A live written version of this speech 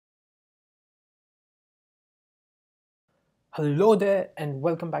Hello there and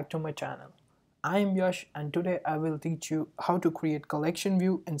welcome back to my channel. I am Yash and today I will teach you how to create collection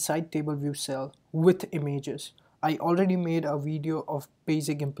view inside table view cell with images. I already made a video of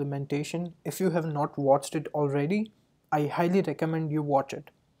basic implementation. If you have not watched it already, I highly recommend you watch it.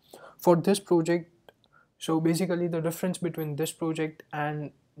 For this project, so basically the difference between this project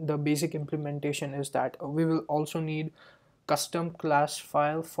and the basic implementation is that we will also need custom class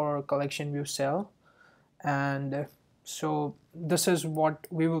file for collection view cell, and so this is what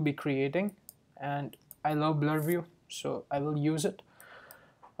we will be creating, and I love blur view, so I will use it.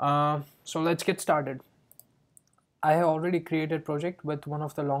 So let's get started. I have already created project with one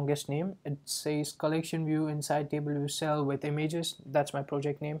of the longest name. It says collection view inside table view cell with images. That's my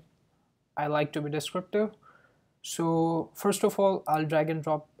project name. I like to be descriptive. So first of all, I'll drag and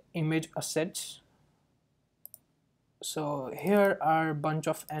drop image assets. So here are a bunch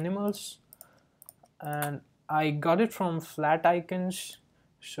of animals, and I got it from Flat Icons,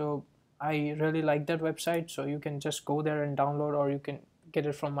 so I really like that website, so you can just go there and download, or you can get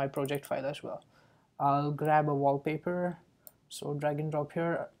it from my project file as well. I'll grab a wallpaper, so drag and drop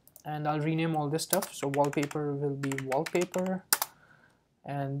here, and I'll rename all this stuff. So wallpaper will be wallpaper,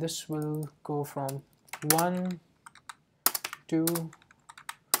 and this will go from 1 to,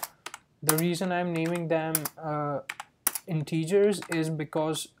 the reason I'm naming them integers is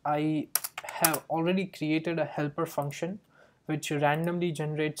because I have already created a helper function which randomly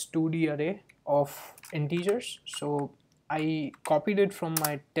generates 2D array of integers. So I copied it from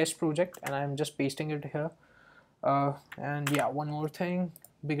my test project and I'm just pasting it here. And yeah, one more thing,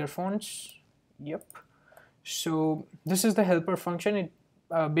 bigger fonts. Yep. So this is the helper function. It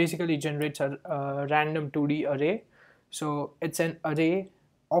basically generates a random 2D array. So it's an array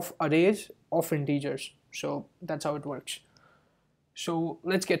of arrays of integers. So that's how it works. So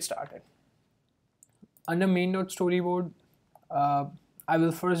let's get started. Under main.storyboard, I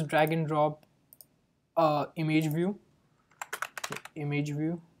will first drag and drop image view,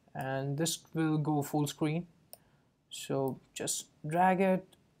 and this will go full screen. So just drag it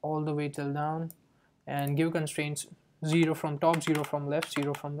all the way till down and give constraints 0 from top, 0 from left,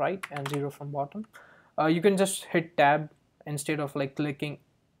 0 from right, and 0 from bottom. You can just hit tab instead of like clicking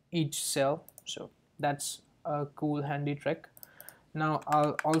each cell, so that's a cool handy trick. Now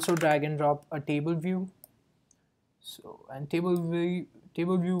I'll also drag and drop a table view. So, and table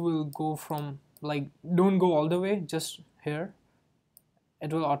view will go from, like, don't go all the way, just here.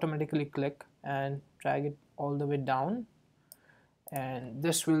 It will automatically click and drag it all the way down, and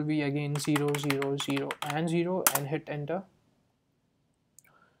this will be again 0 0 0 and 0, and hit enter.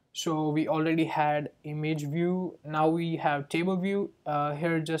 So we already had image view, now we have table view.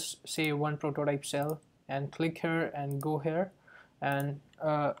 Here just say one prototype cell and click here and go here, and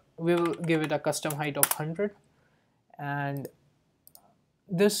we will give it a custom height of 100. And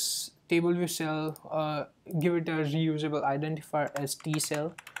this table view cell, give it a reusable identifier as T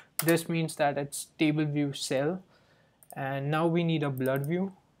cell. This means that it's table view cell. And now we need a blur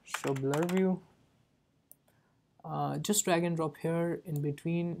view. So blur view, just drag and drop here in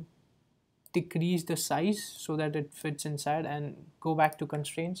between, decrease the size so that it fits inside, and go back to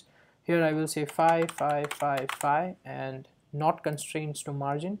constraints. Here I will say 5 5 5 5 and not constraints to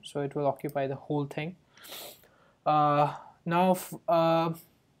margin, so it will occupy the whole thing. Now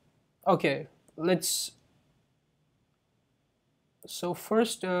okay, let's, so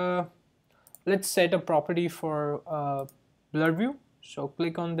first let's set a property for blur view. So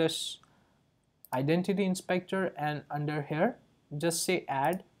click on this identity inspector, and under here just say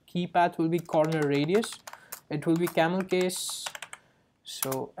add. Key path will be corner radius, it will be camel case,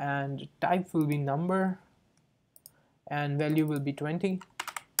 so, and type will be number, and value will be 20.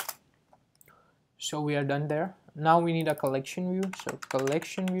 So we are done there. Now we need a collection view. So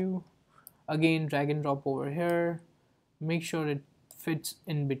collection view, again drag and drop over here, make sure it fits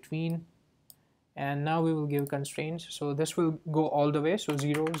in between, and now we will give constraints. So this will go all the way, so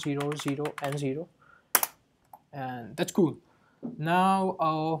 0 0 0 and 0, and that's cool.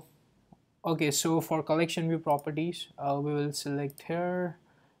 Now okay, so for collection view properties, we will select here,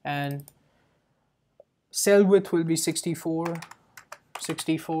 and cell width will be 64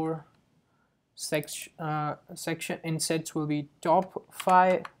 64. Section insets will be top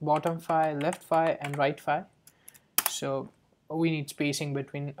 5, bottom 5, left 5, and right 5. So we need spacing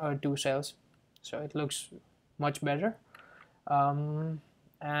between two cells, so it looks much better. And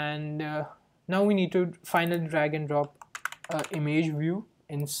now we need to finally drag and drop image view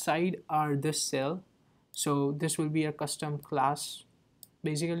inside this cell. So this will be a custom class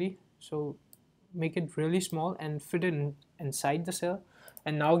basically, so make it really small and fit it inside the cell,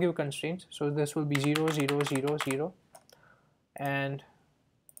 and now give constraints. So this will be 0 0 0 0, and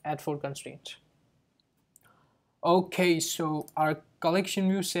add 4 constraints. Okay, so our collection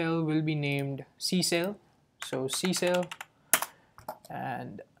view cell will be named C cell. So C cell,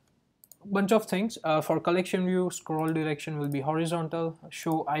 and bunch of things. For collection view, scroll direction will be horizontal.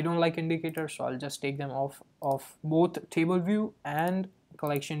 Show, I don't like indicators, so I'll just take them off of both table view and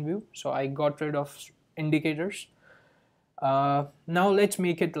collection view. So I got rid of indicators. Now let's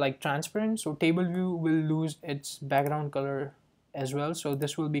make it like transparent. So table view will lose its background color as well. So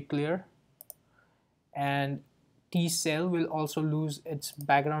this will be clear, and T cell will also lose its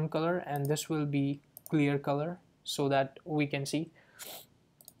background color, and this will be clear color so that we can see.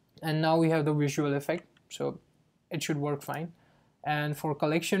 And now we have the visual effect, so it should work fine. And for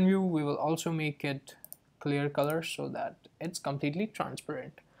collection view, we will also make it clear color so that it's completely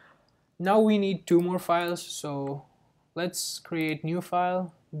transparent. Now we need 2 more files, so let's create new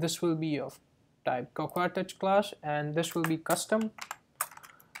file. This will be of type cocoa-touch class, and this will be custom.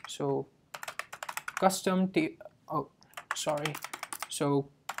 So custom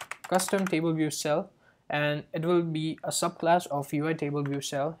custom table view cell, and it will be a subclass of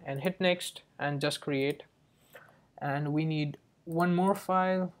UITableViewCell, and hit next and just create. And we need 1 more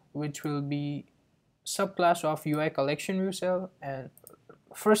file which will be subclass of UICollectionViewCell, and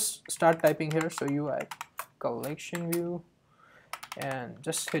first start typing here, so UICollectionView, and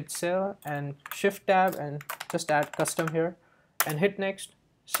just hit cell and shift tab and just add custom here and hit next,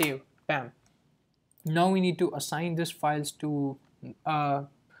 save, bam. Now we need to assign these files to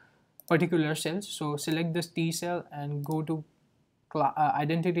particular cells. So select this T cell and go to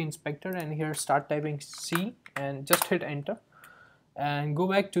identity inspector, and here start typing C and just hit enter, and go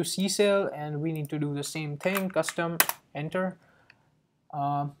back to C cell, and we need to do the same thing, custom, enter.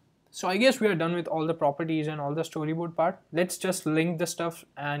 So I guess we are done with all the properties and all the storyboard part. Let's just link the stuff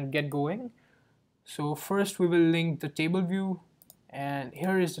and get going. So first we will link the table view, and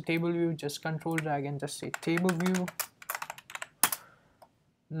here is the table view. Just control drag and just say table view.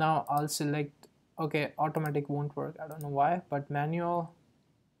 Now I'll select, okay, automatic won't work, I don't know why, but manual,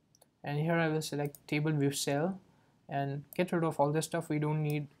 and here I will select table view cell and get rid of all this stuff we don't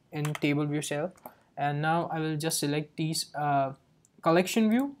need in table view cell. And now I will just select these collection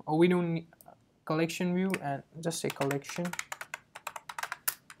view, or we don't need collection view, and just say collection.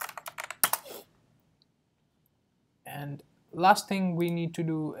 And last thing we need to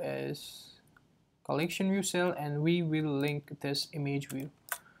do is collection view cell, and we will link this image view.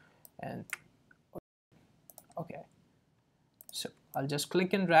 And okay, so I'll just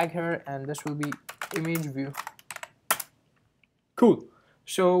click and drag here, and this will be image view. Cool.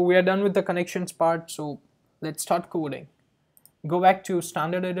 So we are done with the connections part, so let's start coding. Go back to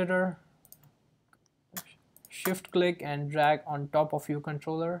standard editor, shift click and drag on top of view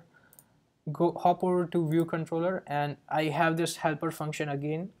controller, go hop over to view controller, and I have this helper function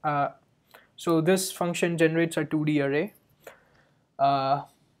again. So this function generates a 2D array.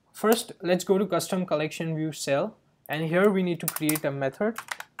 First, let's go to custom collection view cell, and here we need to create a method.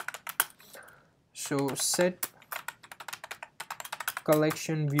 So set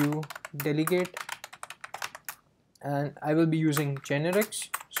collection view delegate, and I will be using generics.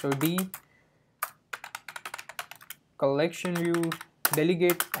 So D collection view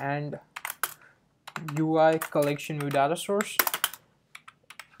delegate and UI collection view data source,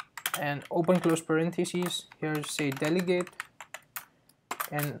 and open close parentheses, here say delegate,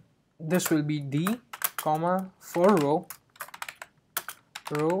 and this will be D comma for row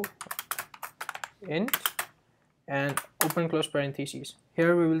int, and open close parentheses.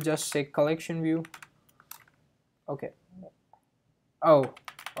 Here we will just say collection view. Okay, oh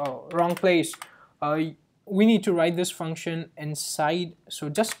wrong place. We need to write this function inside, so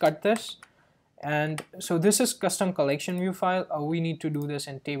just cut this. And so this is custom collection view file. We need to do this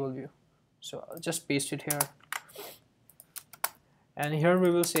in table view, so I'll just paste it here, and here we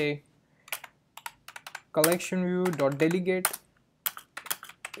will say collection view dot delegate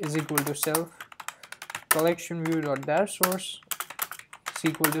is equal to self, collection view dot dash source is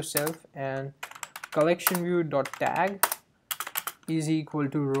equal to self, and collection view dot tag is equal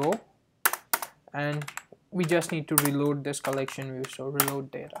to row, and we just need to reload this collection view, so reload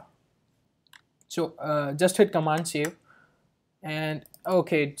data. So just hit command save, and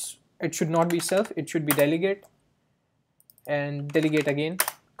okay, it should not be self, it should be delegate, and delegate again.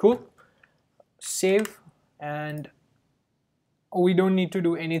 Cool. Save, and we don't need to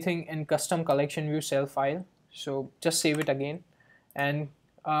do anything in custom collection view cell file, so just save it again. And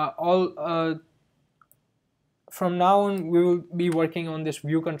from now on we will be working on this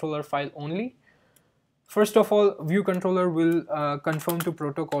view controller file only. First of all, view controller will confirm to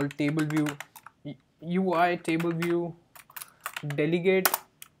protocol table view UITableView delegate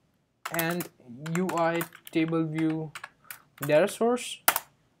and UITableView data source,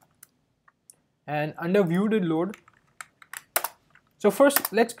 and under view did load. So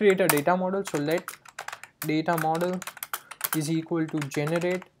first let's create a data model. So let data model is equal to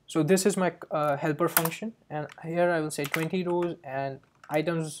generate. So this is my helper function, and here I will say 20 rows and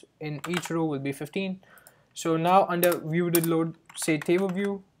items in each row will be 15. So now under view did load, say table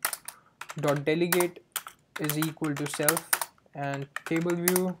view dot delegate is equal to self, and table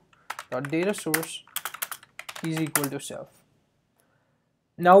view dot data source is equal to self.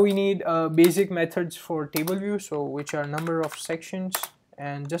 Now we need basic methods for table view, so which are number of sections,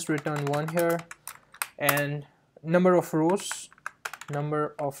 and just return 1 here, and number of rows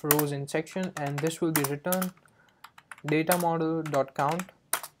in section, and this will be return data model dot count.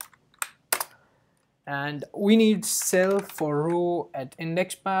 And we need cell for row at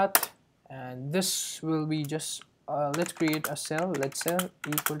index path, and this will be just let's create a cell. Let cell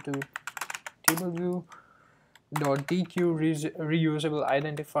equal to table view dot dq reusable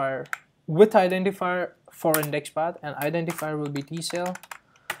identifier with identifier for index path, and identifier will be tcell,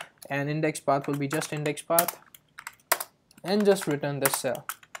 and index path will be just index path, and just return this cell.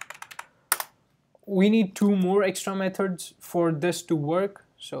 We need 2 more extra methods for this to work.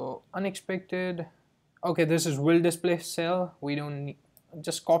 So unexpected, okay, this is will display cell. We don't need,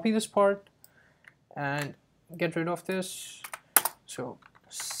 just copy this part and get rid of this. So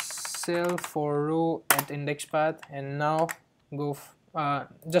cell for row at index path, and now go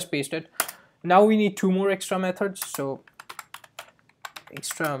just paste it. Now we need 2 more extra methods. So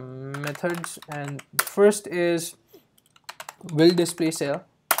extra methods, and first is will display cell,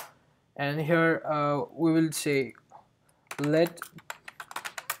 and here we will say let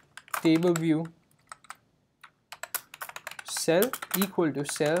table view cell equal to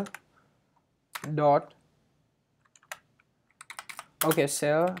cell dot, okay,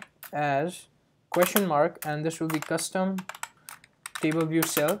 cell as question mark, and this will be custom table view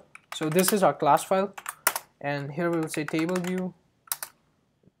cell. So this is our class file, and here we will say table view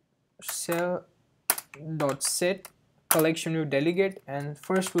cell dot set collection view delegate, and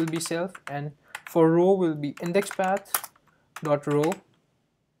first will be self, and for row will be index path dot row,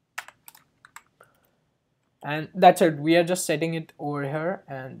 and that's it. We are just setting it over here,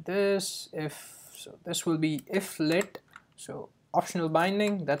 and this if, so this will be if let, so optional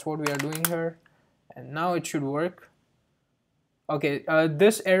binding, that's what we are doing here, and now it should work. Okay,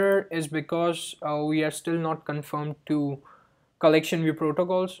 this error is because we are still not confirmed to collection view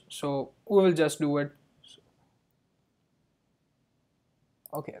protocols, so we will just do it.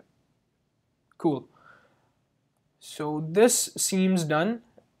 Okay, cool. So this seems done,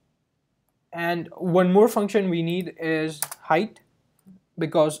 and one more function we need is height,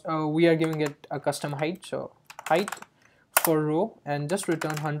 because we are giving it a custom height. So height for row, and just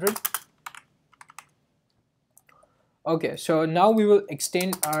return 100. Okay, so now we will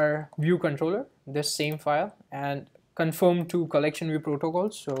extend our view controller, this same file, and conform to collection view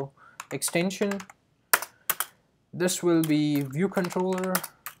protocols. So extension, this will be view controller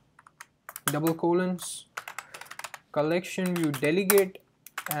double colons collection view delegate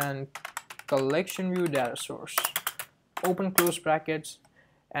and collection view data source, open close brackets,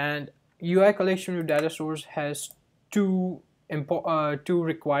 and UI collection view data source has two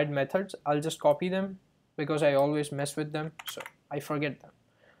required methods. I'll just copy them because I always mess with them, so I forget them.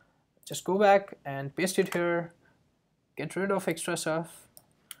 Just go back and paste it here, get rid of extra stuff,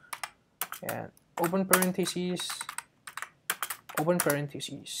 and open parentheses,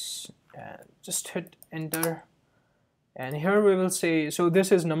 and just hit enter. And here we will say, so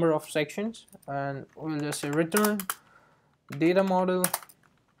this is number of sections, and we'll just say return data model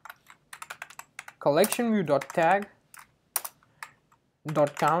collection view dot tag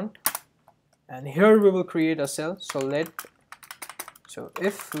dot count, and here we will create a cell. So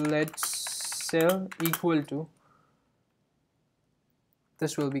if let cell equal to,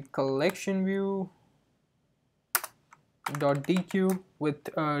 this will be collection view dot dq with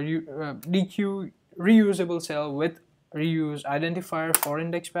dq reusable cell with reuse identifier for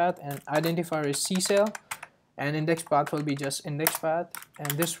index path, and identifier is c cell, and index path will be just index path,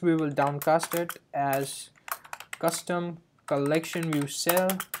 and this we will downcast it as custom collection view cell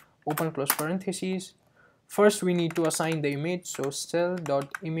open close parentheses. First we need to assign the image, so cell dot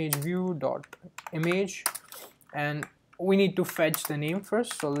image view dot image, and we need to fetch the name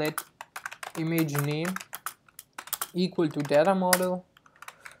first. So let image name equal to data model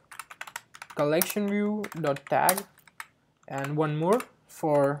collection view dot tag, and one more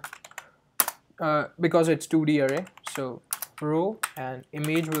for because it's 2D array, so row, and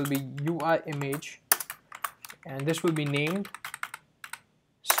image will be UI image, and this will be named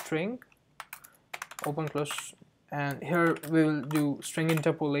string open close, and here we will do string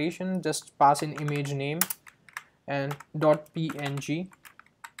interpolation, just pass in image name and .png.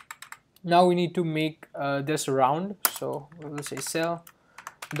 Now we need to make this round, so we will say cell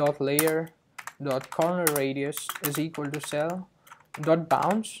dot layer dot corner radius is equal to cell dot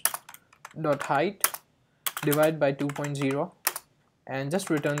bounds dot height divide by 2.0, and just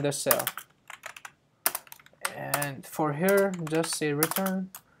return the cell. And for here, just say return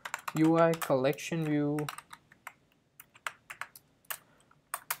UICollectionView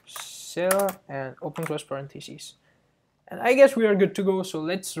cell and open close parentheses. And I guess we are good to go. So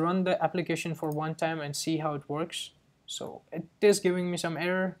let's run the application for one time and see how it works. So it is giving me some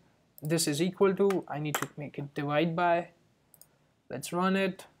error. This is equal to, I need to make it divide by. Let's run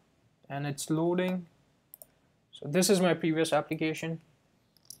it, and it's loading. So this is my previous application,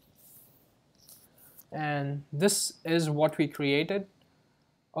 and this is what we created.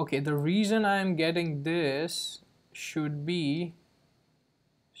 Okay, the reason I'm getting this should be,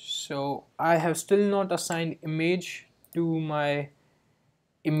 so I have still not assigned image to my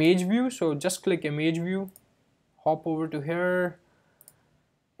image view. So just click image view, hop over to here,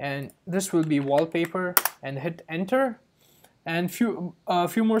 and this will be wallpaper, and hit enter. And few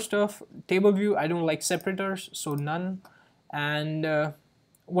more stuff. Table view, I don't like separators, so none. And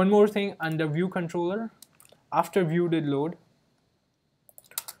one more thing, under view controller, after view did load,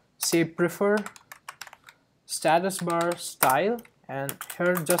 say prefer status bar style, and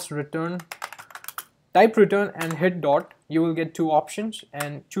here just return, type return and hit dot. You will get two options,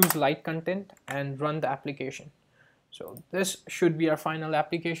 and choose light content and run the application. So this should be our final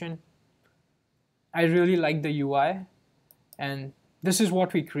application. I really like the UI, and this is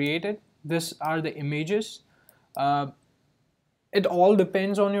what we created. These are the images. It all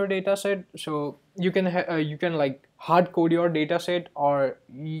depends on your data set. So you can like hard code your data set, or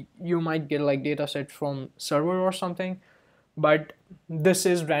you might get like data set from server or something. But this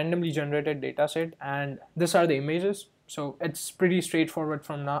is randomly generated data set, and these are the images. So it's pretty straightforward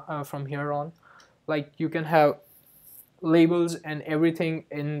from here on. Like you can have labels and everything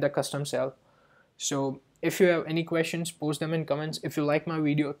in the custom cell. So if you have any questions, post them in comments. If you like my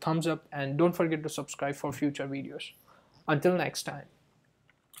video, thumbs up, and don't forget to subscribe for future videos. Until next time.